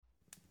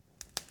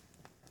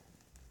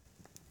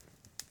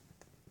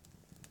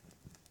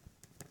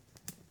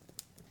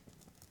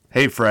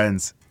Hey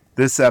friends,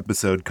 this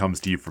episode comes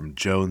to you from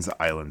Jones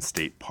Island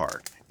State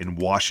Park in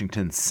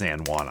Washington's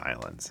San Juan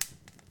Islands.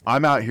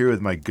 I'm out here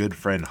with my good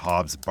friend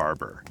Hobbes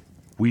Barber.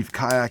 We've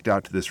kayaked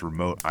out to this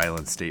remote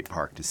island state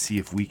park to see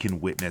if we can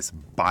witness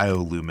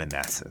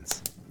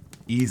bioluminescence,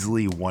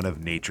 easily one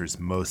of nature's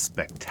most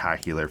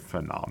spectacular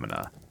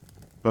phenomena.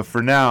 But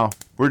for now,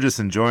 we're just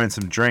enjoying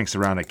some drinks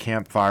around a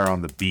campfire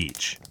on the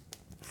beach.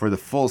 For the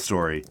full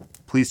story,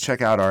 please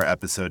check out our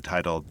episode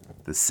titled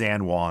The San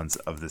Juans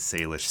of the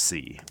Salish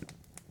Sea.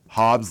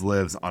 Hobbes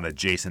lives on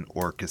adjacent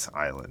Orcas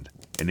Island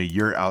in a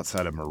yurt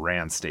outside of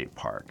Moran State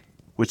Park,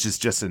 which is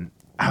just an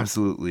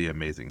absolutely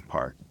amazing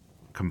park,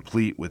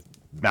 complete with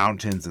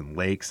mountains and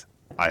lakes.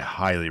 I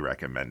highly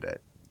recommend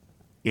it.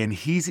 And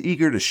he's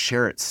eager to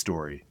share its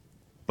story,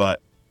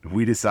 but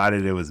we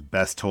decided it was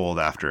best told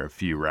after a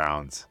few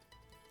rounds.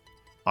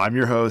 I'm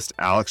your host,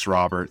 Alex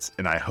Roberts,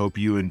 and I hope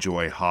you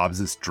enjoy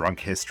Hobbes' drunk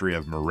history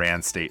of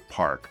Moran State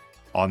Park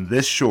on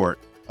this short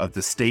of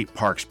the State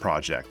Parks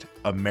Project,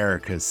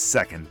 America's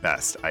second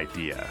best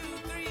idea.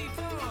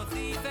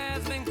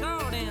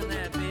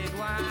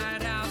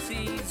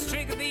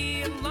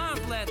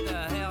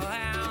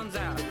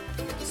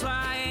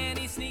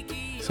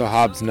 So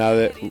Hobbes, now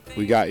that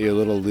we got you a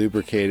little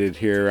lubricated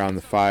here around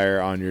the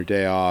fire on your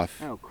day off,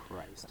 oh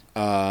Christ,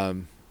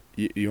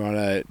 you want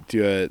to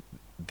do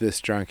this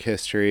drunk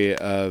history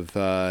of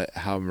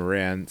how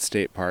Moran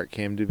State Park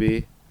came to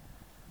be?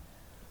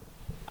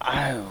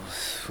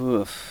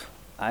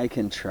 I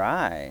can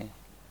try.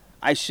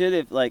 I should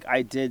have,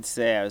 I did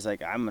say, I was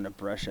like, I'm going to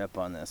brush up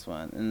on this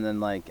one. And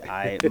then,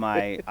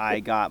 I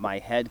got my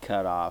head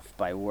cut off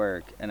by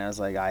work, and I was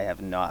like, I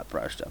have not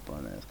brushed up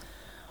on this.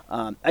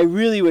 I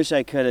really wish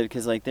I could have,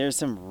 because, there's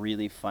some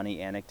really funny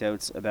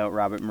anecdotes about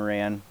Robert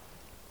Moran.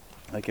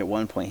 At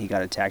one point, he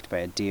got attacked by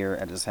a deer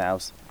at his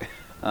house.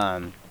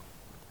 I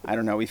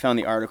don't know, we found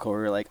the article, we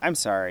were like, I'm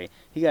sorry,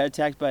 he got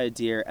attacked by a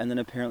deer, and then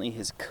apparently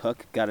his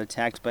cook got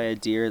attacked by a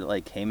deer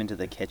that, came into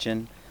the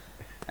kitchen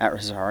at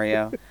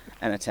Rosario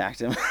and attacked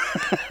him.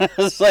 I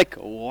was like,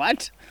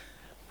 what?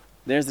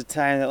 There's a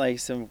time that,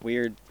 some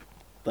weird,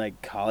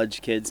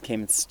 college kids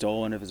came and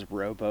stole one of his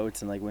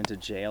rowboats and, went to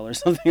jail or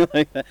something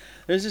like that.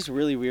 There's just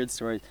really weird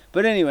stories.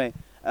 But anyway,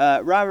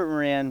 Robert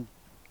Moran,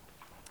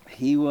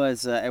 he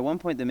was, at one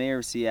point, the mayor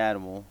of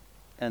Seattle.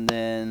 And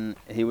then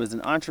he was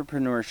an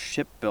entrepreneur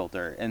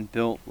shipbuilder and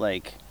built,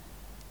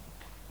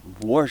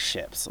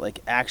 warships,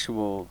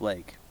 actual,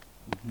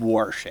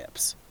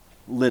 warships,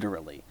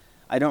 literally.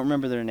 I don't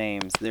remember their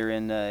names. They're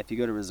in, if you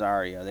go to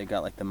Rosario, they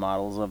got, the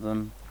models of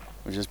them,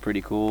 which is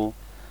pretty cool.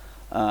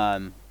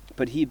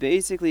 But he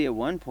basically, at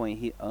one point,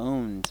 he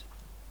owned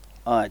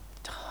a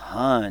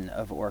ton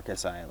of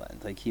Orcas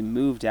Island. He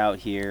moved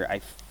out here. I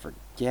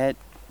forget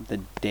the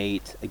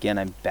date. Again,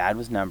 I'm bad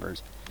with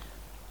numbers.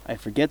 I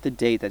forget the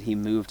date that he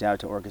moved out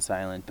to Orcas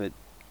Island, but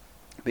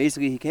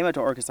basically he came out to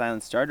Orcas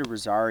Island, started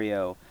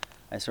Rosario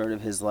as sort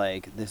of his,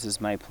 this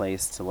is my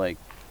place to,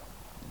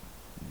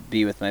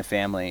 be with my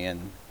family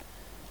and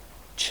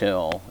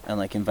chill,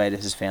 and, invited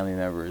his family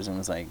members and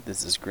was like,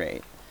 this is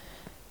great.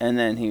 And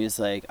then he was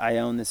like, I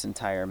own this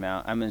entire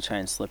mountain. I'm going to try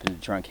and slip into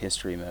drunk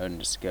history mode and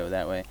just go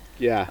that way.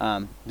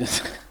 Yeah.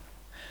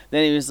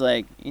 Then he was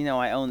like,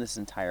 I own this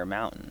entire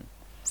mountain,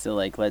 so,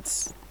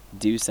 let's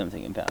do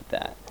something about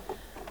that.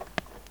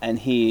 And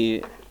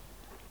he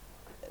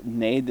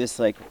made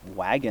this,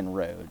 wagon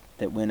road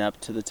that went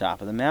up to the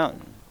top of the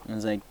mountain. And I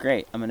was like,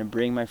 great, I'm going to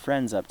bring my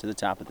friends up to the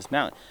top of this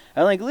mountain.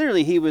 And,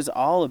 literally, he was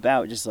all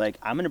about just, I'm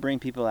going to bring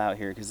people out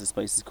here because this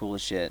place is cool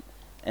as shit,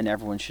 and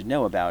everyone should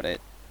know about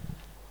it.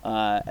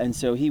 And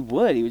so he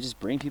would just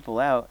bring people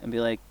out and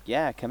be like,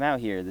 yeah, come out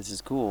here, this is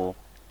cool.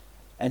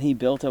 And he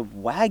built a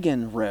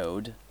wagon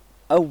road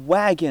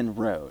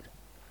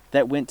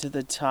that went to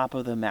the top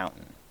of the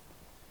mountain.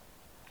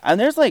 And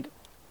there's,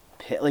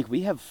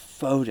 we have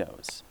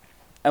photos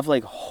of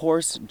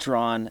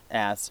horse-drawn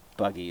ass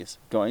buggies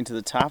going to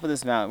the top of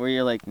this mountain where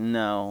you're like,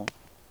 no,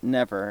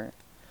 never.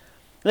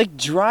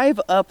 Drive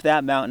up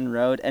that mountain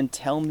road and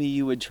tell me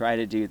you would try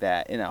to do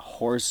that in a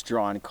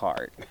horse-drawn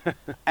cart.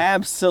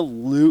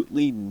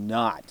 Absolutely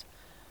not.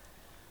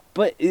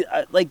 But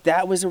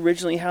that was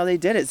originally how they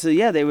did it. So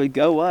yeah, they would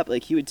go up,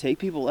 he would take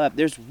people up.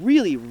 There's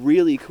really,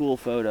 really cool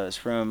photos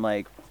from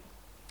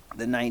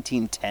the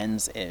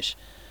 1910s-ish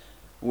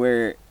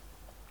where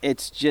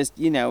it's just,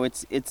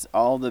 it's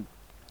all that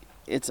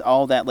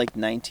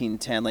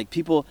 1910,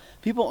 people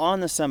on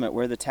the summit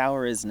where the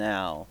tower is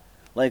now,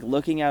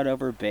 looking out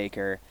over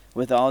Baker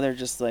with all their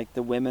just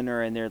the women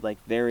are in their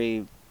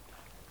very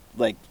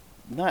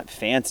not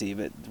fancy,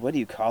 but what do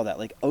you call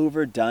that,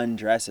 overdone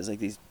dresses,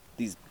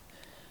 these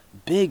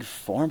big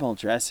formal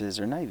dresses,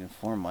 or not even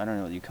formal, I don't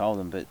know what you call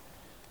them, but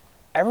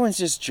everyone's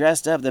just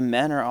dressed up. The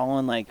men are all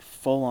in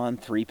full on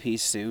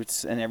 3-piece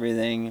suits and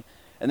everything.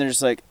 And they're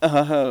just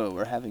oh,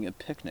 we're having a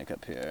picnic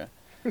up here.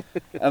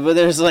 But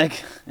there's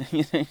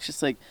it's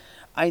just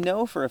I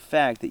know for a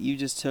fact that you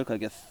just took a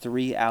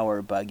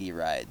 3-hour buggy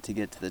ride to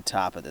get to the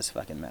top of this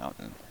fucking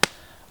mountain.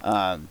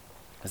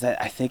 'Cause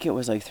I think it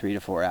was like 3 to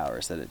 4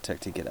 hours that it took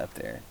to get up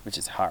there, which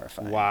is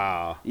horrifying.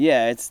 Wow.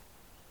 Yeah,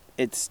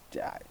 it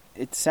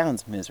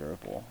sounds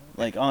miserable.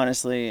 Like,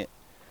 honestly.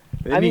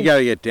 Then you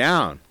gotta get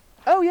down.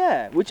 Oh,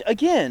 yeah. Which,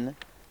 again,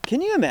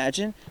 can you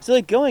imagine? So,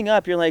 like, going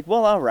up, you're like,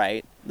 well, all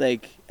right.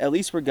 Like, at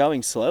least we're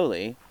going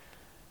slowly.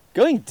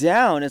 Going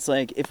down, it's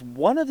like, if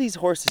one of these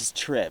horses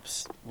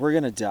trips, we're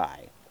going to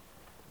die.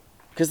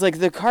 Because, like,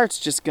 the cart's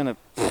just going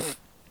to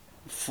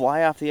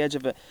fly off the edge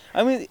of it.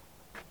 I mean,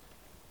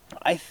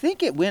 I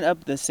think it went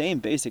up the same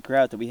basic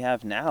route that we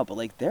have now, but,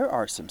 like, there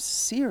are some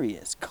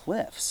serious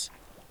cliffs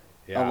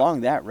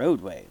along that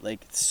roadway.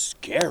 Like,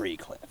 scary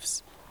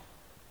cliffs.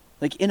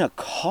 Like, in a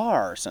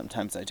car,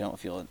 sometimes I don't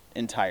feel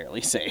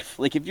entirely safe.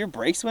 Like, if your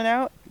brakes went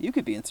out, you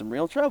could be in some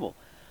real trouble.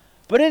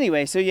 But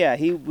anyway, so yeah,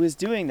 he was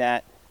doing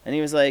that, and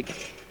he was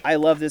like, I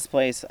love this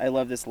place, I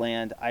love this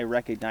land, I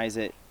recognize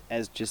it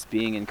as just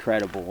being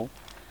incredible.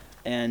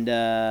 And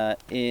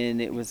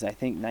it was, I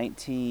think, when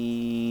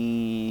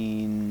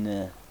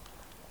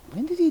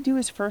did he do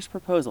his first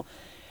proposal?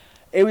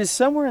 It was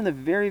somewhere in the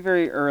very,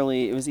 very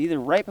early, it was either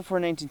right before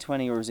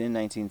 1920 or it was in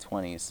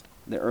 1920s.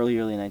 The early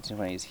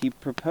 1920s, he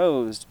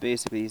proposed,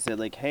 basically, he said,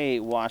 like, hey,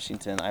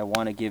 Washington, I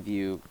want to give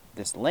you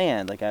this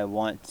land. Like, I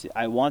want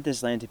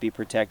this land to be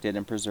protected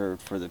and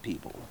preserved for the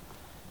people.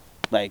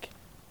 Like,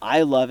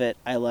 I love it.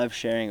 I love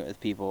sharing it with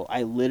people.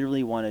 I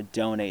literally want to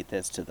donate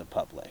this to the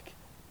public.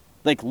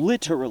 Like,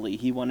 literally,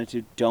 he wanted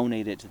to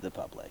donate it to the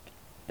public.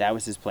 That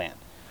was his plan.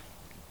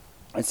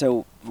 And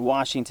so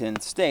Washington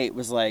State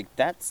was like,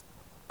 that's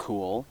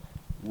cool.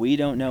 We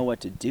don't know what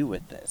to do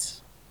with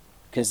this.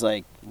 Because,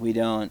 like,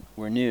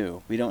 we're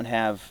new. We don't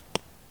have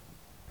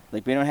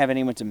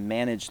anyone to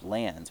manage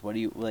lands. I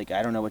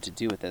don't know what to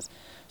do with this.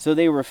 So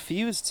they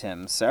refused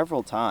him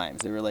several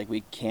times. They were like,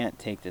 we can't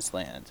take this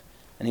land.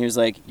 And he was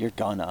like, you're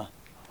gonna.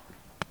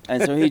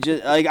 And so he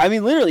just, like, I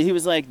mean, literally, he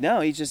was like, no,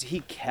 he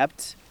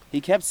kept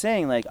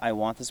saying, like, I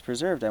want this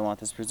preserved. I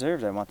want this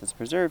preserved. I want this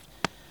preserved.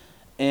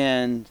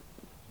 And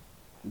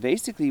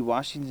basically,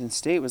 Washington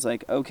State was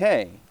like,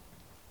 okay,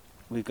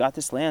 we've got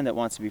this land that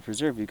wants to be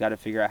preserved. We've got to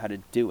figure out how to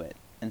do it.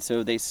 And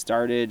so they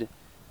started,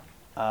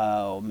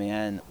 oh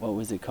man, what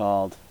was it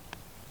called?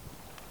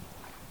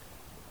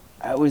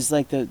 It was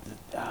like the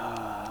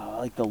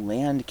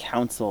Land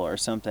Council or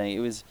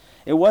something.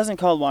 It wasn't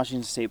called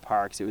Washington State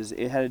Parks.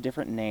 It had a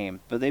different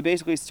name. But they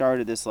basically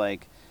started this,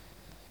 like,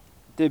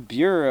 the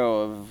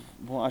Bureau of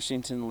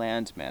Washington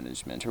Land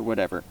Management or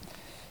whatever.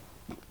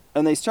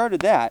 And they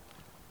started that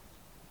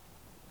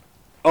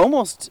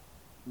almost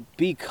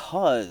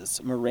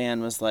because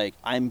Moran was like,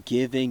 I'm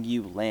giving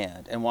you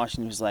land. And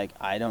Washington was like,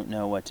 I don't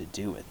know what to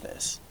do with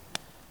this.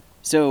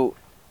 So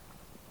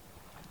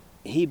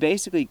he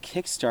basically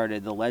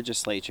kickstarted the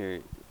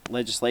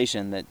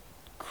legislation that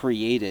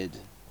created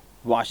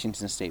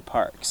Washington State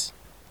Parks.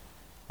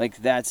 Like,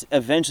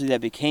 eventually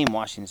that became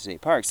Washington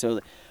State Parks. So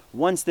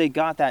once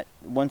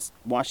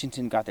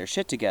Washington got their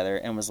shit together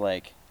and was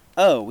like,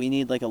 oh, we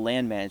need, like, a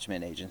land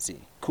management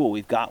agency. Cool,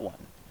 we've got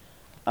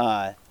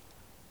one.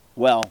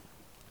 Well,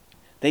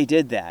 they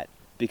did that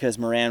because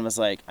Moran was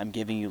like, I'm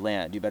giving you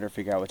land. You better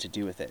figure out what to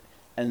do with it.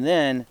 And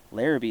then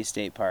Larrabee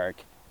State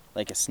Park,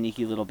 like a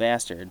sneaky little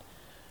bastard,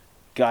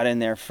 got in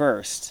there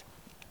first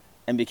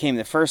and became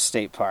the first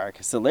state park.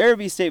 So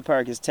Larrabee State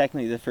Park is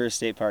technically the first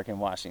state park in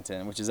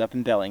Washington, which is up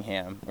in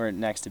Bellingham, or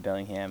next to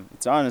Bellingham.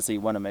 It's honestly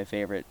one of my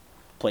favorite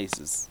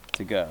places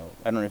to go.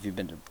 I don't know if you've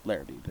been to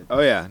Larrabee. But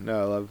oh, yeah.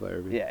 No, I love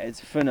Larrabee. Yeah, it's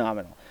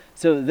phenomenal.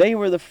 So they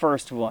were the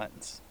first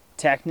ones.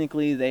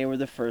 Technically, they were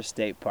the first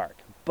state park.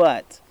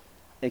 But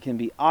it can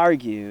be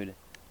argued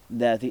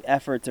that the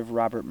efforts of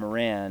Robert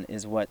Moran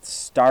is what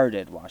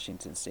started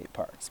Washington State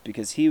Parks,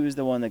 because he was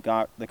the one that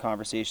got the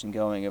conversation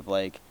going of,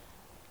 like,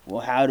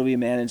 well, how do we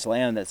manage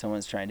land that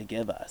someone's trying to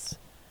give us?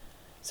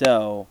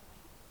 So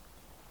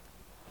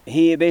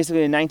he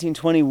basically, in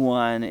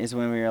 1921 is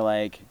when we were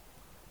like,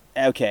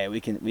 okay, we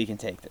can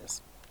take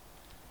this.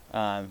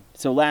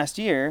 So last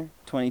year,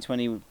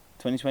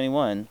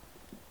 2021,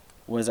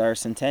 was our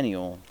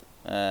centennial,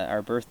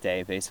 our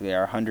birthday, basically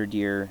our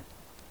 100-year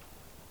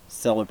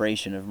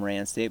celebration of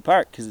Moran State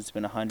Park, because it's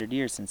been 100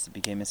 years since it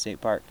became a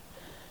state park,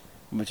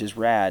 which is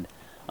rad.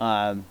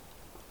 So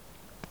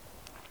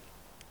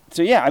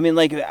yeah, I mean,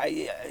 like,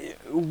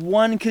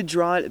 one could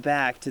draw it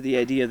back to the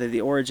idea that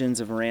the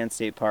origins of Moran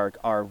State Park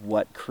are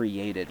what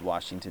created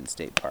Washington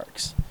State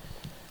Parks,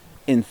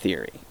 in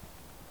theory.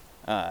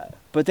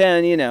 But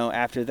then, you know,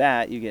 after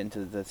that, you get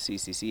into the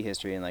CCC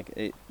history, and,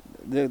 like,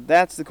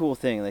 that's the cool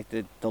thing. Like,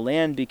 the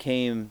land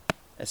became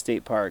a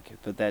state park,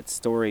 but that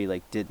story,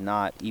 like, did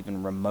not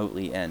even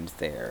remotely end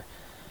there.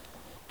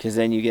 Because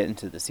then you get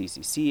into the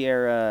CCC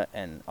era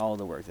and all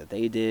the work that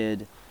they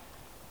did,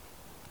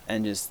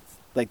 and just,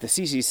 like, the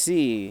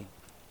CCC,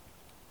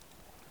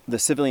 the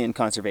Civilian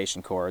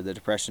Conservation Corps, the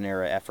Depression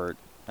era effort,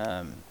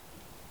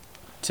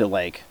 to,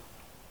 like,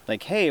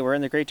 hey, we're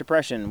in the Great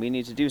Depression, we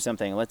need to do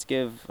something, let's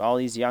give all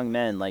these young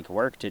men, like,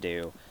 work to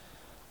do.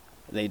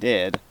 They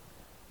did.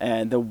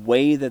 And the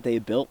way that they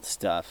built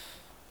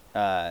stuff,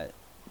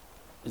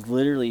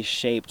 literally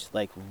shaped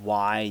like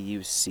why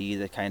you see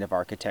the kind of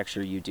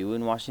architecture you do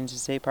in Washington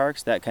State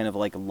Parks, that kind of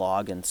like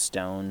log and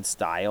stone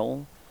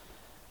style.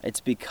 It's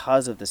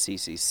because of the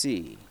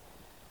CCC,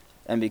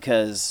 and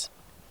because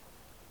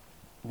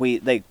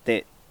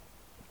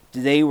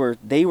they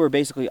were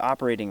basically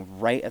operating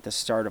right at the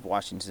start of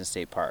Washington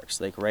State Parks,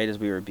 like right as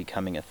we were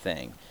becoming a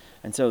thing.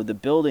 And so the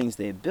buildings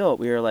they built,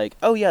 we were like,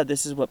 oh yeah,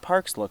 this is what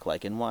parks look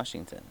like in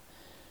Washington.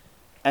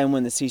 And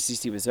when the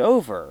CCC was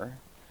over,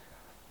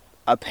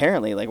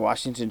 apparently, like,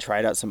 Washington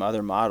tried out some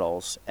other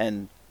models,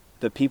 and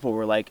the people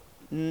were like,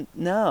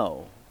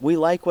 no, we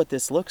like what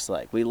this looks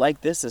like. We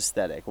like this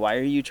aesthetic. Why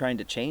are you trying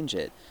to change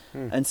it?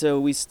 And so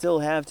we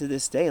still have to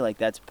this day, like,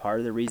 that's part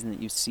of the reason that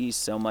you see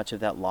so much of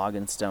that log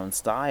and stone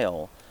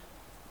style,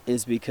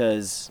 is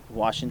because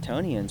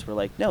Washingtonians were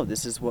like, no,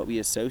 this is what we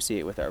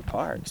associate with our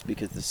parks,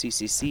 because the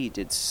CCC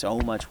did so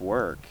much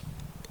work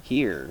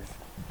here.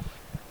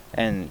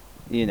 And,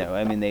 you know,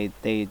 I mean,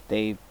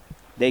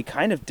 they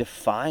kind of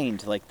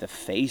defined like the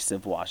face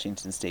of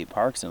Washington State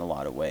Parks in a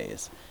lot of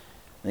ways.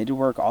 They do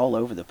work all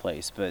over the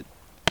place, but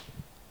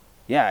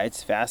yeah,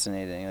 it's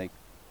fascinating. Like,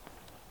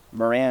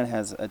 Moran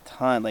has a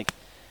ton, like,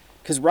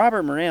 because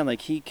Robert Moran,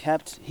 like, he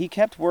kept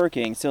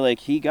working. So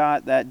like, he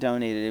got that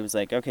donated. It was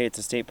like, okay, it's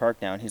a state park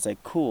now, and he's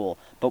like, cool,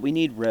 but we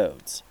need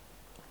roads.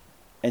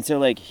 And so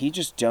like, he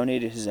just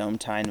donated his own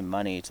time and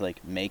money to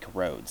like make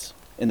roads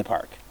in the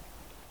park.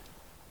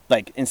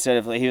 Like, instead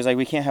of, like, he was like,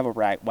 we can't have a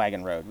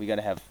wagon road. We got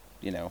to have,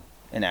 you know,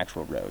 an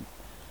actual road.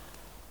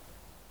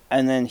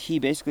 And then he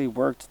basically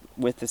worked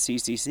with the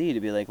CCC to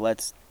be like,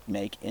 let's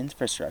make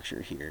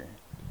infrastructure here.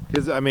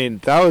 Because, I mean,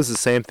 that was the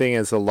same thing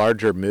as a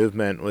larger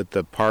movement with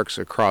the parks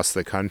across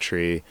the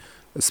country,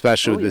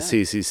 especially with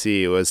the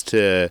CCC, was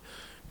to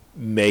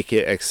make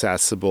it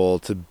accessible,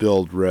 to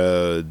build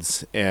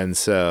roads. And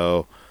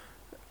so,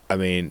 I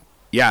mean,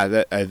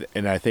 yeah,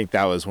 I think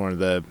that was one of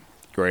the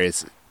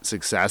greatest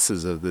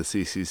successes of the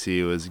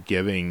CCC, was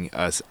giving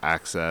us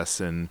access.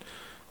 And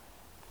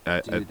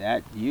dude,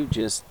 that you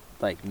just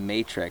like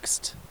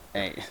matrixed.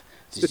 Hey,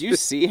 did you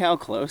see how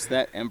close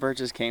that ember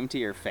just came to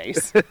your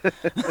face? That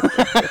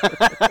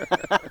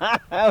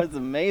was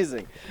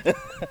amazing.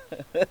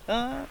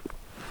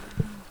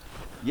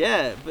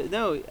 Yeah, but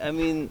no, I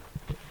mean,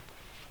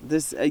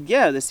 this the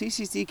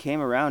CCC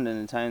came around in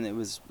a time that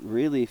was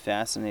really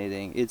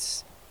fascinating.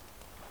 It's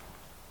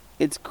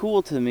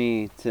cool to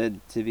me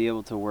to be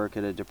able to work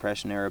at a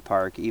Depression era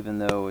park, even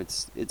though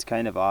it's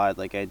kind of odd.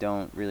 Like, I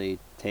don't really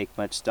take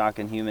much stock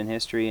in human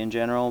history in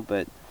general,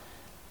 but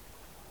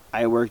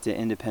I worked at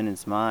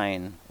Independence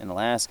Mine in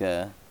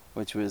Alaska,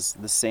 which was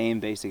the same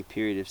basic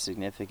period of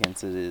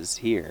significance it is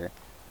here.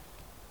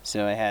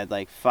 So I had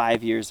like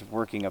 5 years of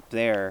working up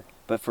there,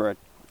 but for a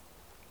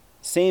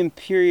same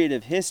period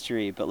of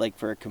history, but like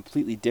for a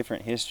completely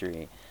different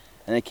history.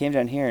 And I came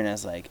down here and I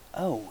was like,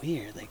 oh,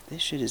 weird, like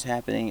this shit is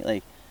happening,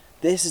 like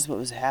this is what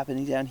was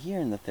happening down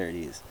here in the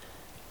 30s.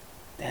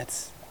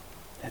 That's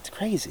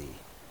crazy.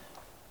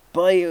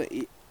 But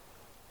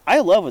I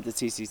love what the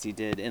CCC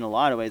did in a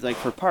lot of ways, like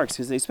for parks,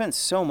 because they spent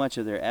so much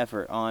of their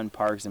effort on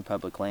parks and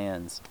public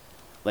lands,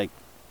 like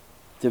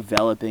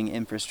developing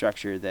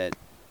infrastructure that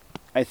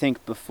I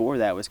think before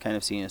that was kind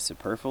of seen as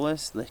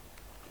superfluous.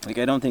 Like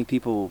I don't think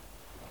people,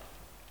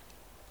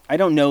 I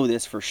don't know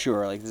this for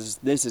sure, like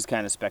this is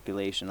kind of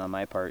speculation on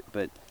my part,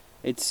 but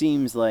it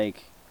seems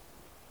like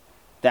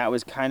that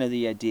was kind of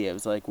the idea. It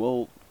was like,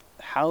 well,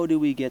 how do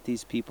we get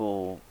these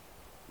people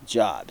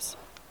jobs?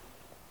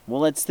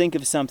 Well, let's think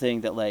of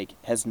something that like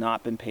has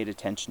not been paid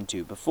attention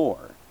to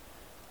before.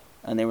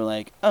 And they were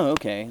like, oh,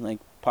 okay, like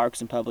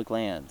parks and public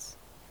lands.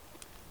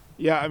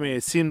 yeah, I mean,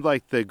 it seemed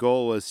like the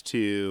goal was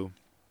it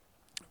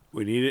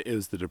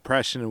was the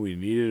Depression, and we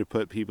needed to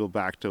put people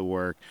back to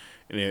work.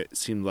 And it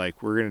seemed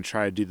like we're going to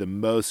try to do the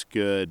most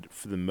good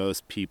for the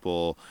most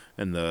people.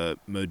 And the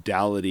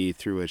modality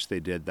through which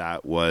they did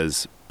that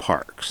was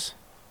parks.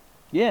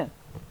 Yeah.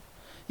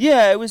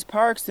 Yeah, it was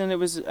parks, and it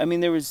was, I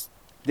mean,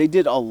 they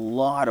did a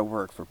lot of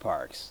work for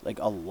parks, like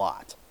a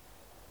lot.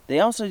 They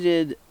also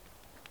did,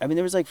 I mean,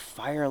 there was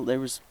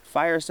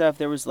fire stuff,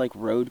 there was like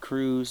road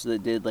crews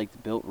that did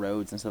like built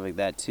roads and stuff like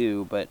that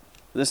too, but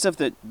the stuff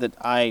that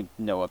I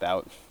know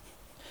about,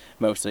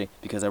 mostly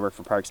because I work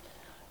for parks,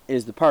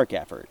 is the park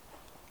effort.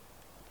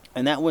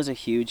 And that was a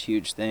huge,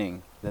 huge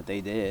thing that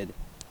they did.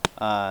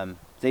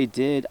 They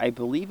did, I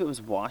believe it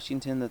was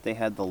Washington that they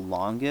had the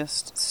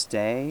longest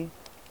stay.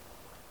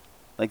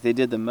 Like, they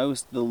did the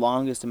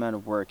longest amount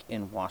of work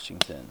in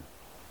Washington.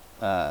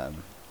 The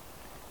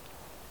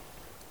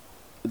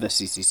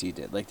CCC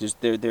did. Like,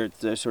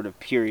 their sort of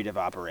period of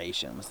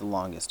operation was the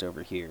longest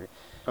over here.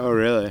 Oh,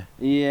 really?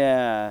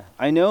 Yeah.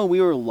 I know we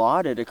were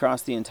lauded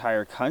across the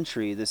entire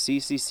country. The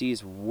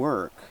CCC's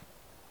work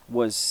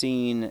was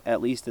seen,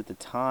 at least at the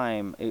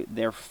time,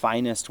 their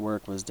finest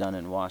work was done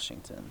in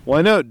Washington. Well,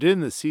 I know,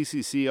 didn't the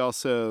CCC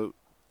also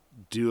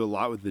do a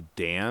lot with the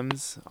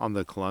dams on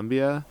the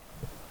Columbia?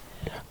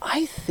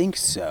 I think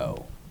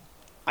so.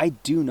 I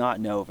do not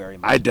know very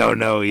much. I don't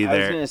know either. I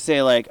was going to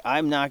say, like,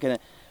 I'm not going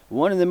to...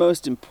 one of the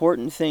most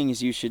important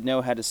things you should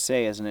know how to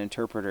say as an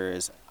interpreter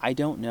is, I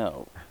don't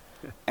know.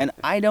 And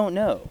I don't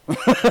know.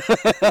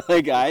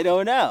 Like, I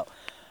don't know.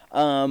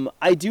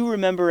 I do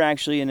remember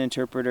actually an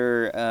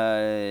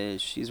interpreter,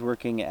 she's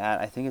working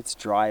at, I think it's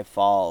Dry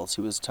Falls,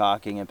 who was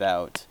talking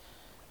about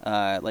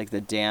like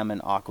the dam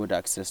and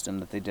aqueduct system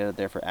that they did out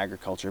there for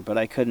agriculture, but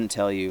I couldn't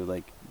tell you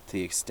like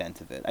the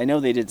extent of it. I know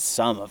they did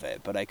some of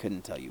it, but I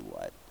couldn't tell you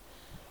what.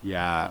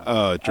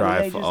 Yeah.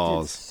 Dry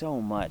Falls. Just did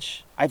so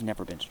much. I've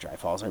never been to Dry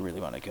Falls. I really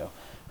want to go.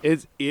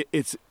 It's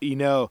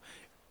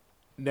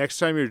next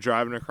time you're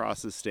driving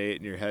across the state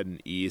and you're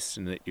heading east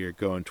and you're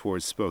going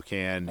towards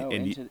Spokane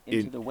and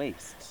into the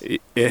wastes.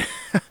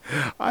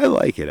 I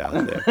like it out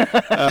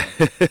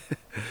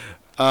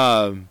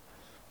there.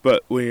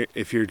 But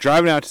if you're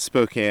driving out to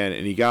Spokane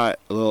and you got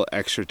a little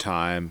extra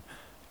time,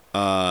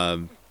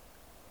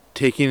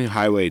 taking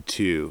Highway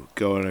 2,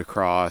 going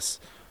across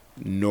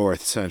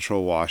north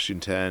central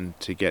Washington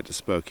to get to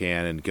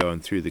Spokane and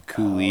going through the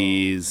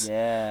coulees.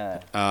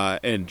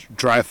 And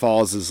Dry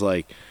Falls is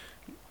like,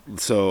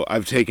 so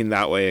I've taken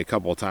that way a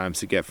couple of times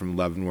to get from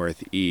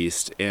Leavenworth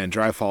east, and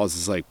Dry Falls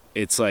is like,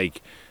 it's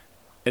like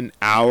an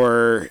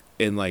hour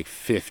and like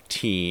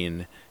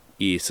 15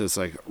 east, so it's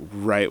like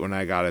right when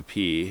I gotta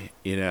pee,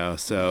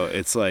 so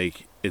it's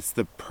like, it's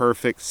the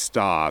perfect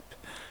stop.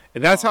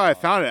 And that's how I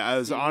found it. I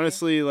was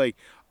honestly like,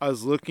 I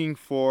was looking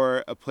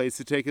for a place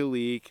to take a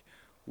leak,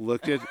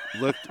 looked at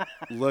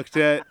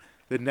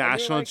the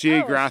National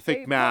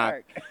Geographic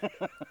map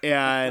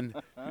and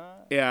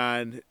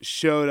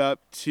showed up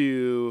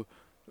to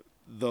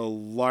the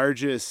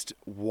largest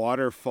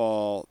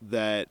waterfall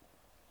that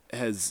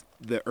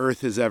the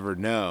earth has ever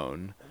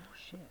known. Oh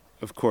shit.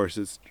 Of course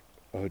it's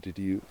did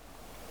you?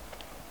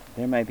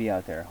 They might be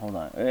out there. Hold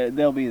on.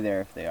 They'll be there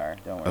if they are.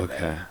 Don't worry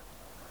about it.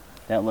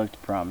 That looked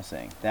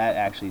promising. That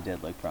actually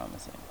did look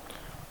promising.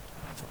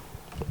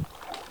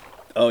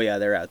 Oh yeah,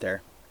 they're out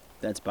there.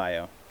 That's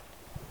bio.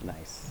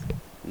 Nice.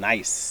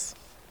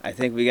 I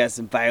think we got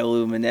some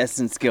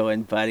bioluminescence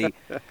going, buddy.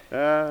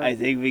 I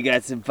think we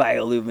got some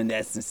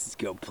bioluminescence to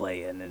go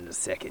play in a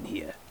second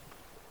here.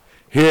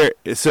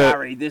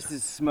 Sorry, this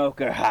is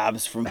Smoker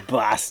Hobbes from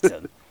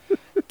Boston.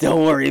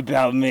 Don't worry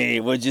about me.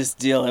 We're just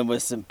dealing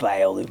with some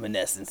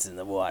bioluminescence in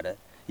the water.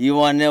 You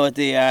want to know what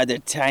they are? They're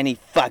tiny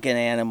fucking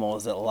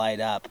animals that light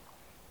up.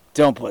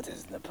 Don't put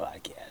this in the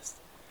podcast.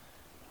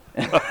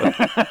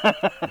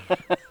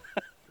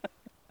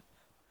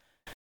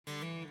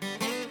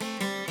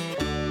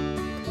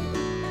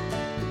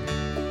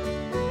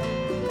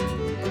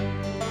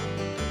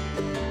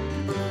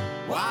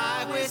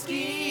 Why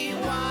whiskey,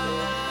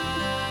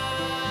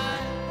 why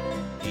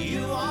do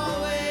you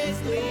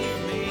always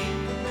leave me?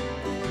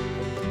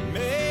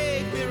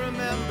 Make me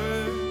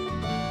remember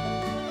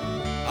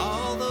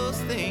all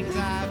those things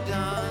I've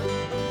done.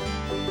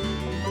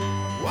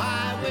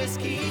 Why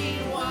whiskey,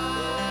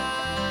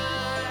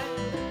 why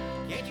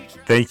can't you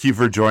try? Thank you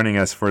for joining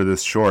us for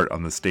this short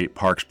on the State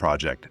Parks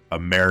Project,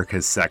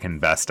 America's second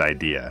best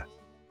idea.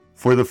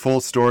 For the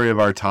full story of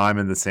our time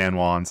in the San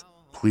Juans,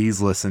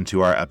 please listen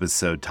to our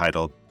episode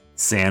titled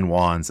San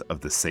Juans of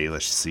the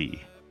Salish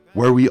Sea,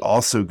 where we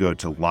also go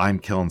to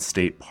Limekiln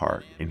State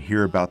Park and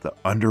hear about the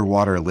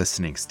underwater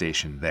listening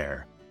station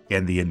there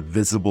and the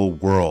invisible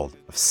world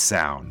of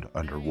sound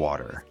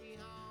underwater.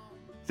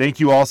 Thank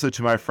you also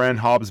to my friend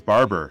Hobbes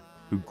Barber,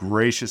 who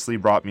graciously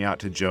brought me out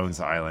to Jones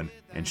Island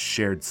and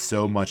shared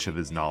so much of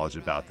his knowledge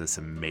about this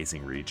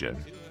amazing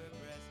region.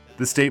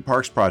 The State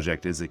Parks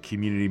Project is a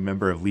community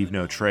member of Leave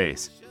No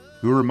Trace,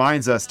 who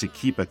reminds us to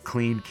keep a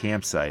clean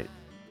campsite,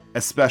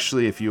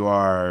 especially if you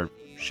are,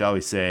 shall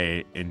we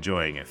say,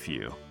 enjoying a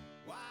few.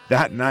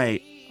 That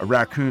night, a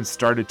raccoon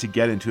started to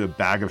get into a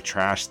bag of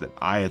trash that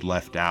I had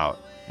left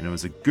out, and it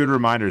was a good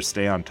reminder to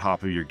stay on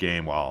top of your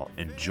game while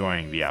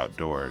enjoying the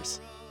outdoors.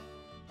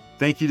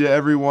 Thank you to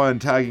everyone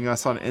tagging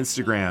us on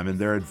Instagram and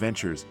their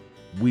adventures.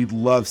 We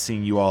love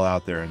seeing you all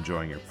out there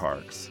enjoying your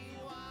parks.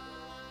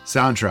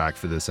 Soundtrack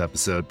for this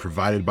episode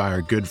provided by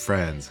our good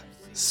friends,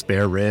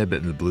 Spare Rib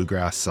and the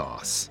Bluegrass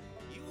Sauce.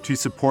 To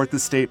support the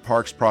State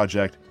Parks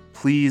Project,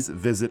 please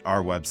visit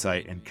our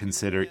website and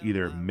consider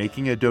either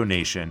making a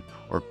donation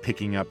or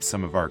picking up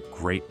some of our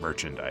great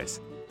merchandise.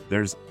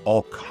 There's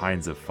all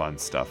kinds of fun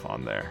stuff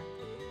on there.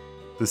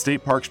 The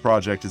State Parks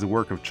Project is a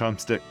work of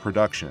Chumstick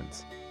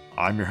Productions.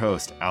 I'm your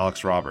host,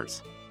 Alex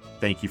Roberts.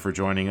 Thank you for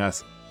joining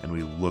us, and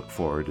we look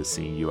forward to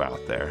seeing you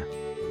out there.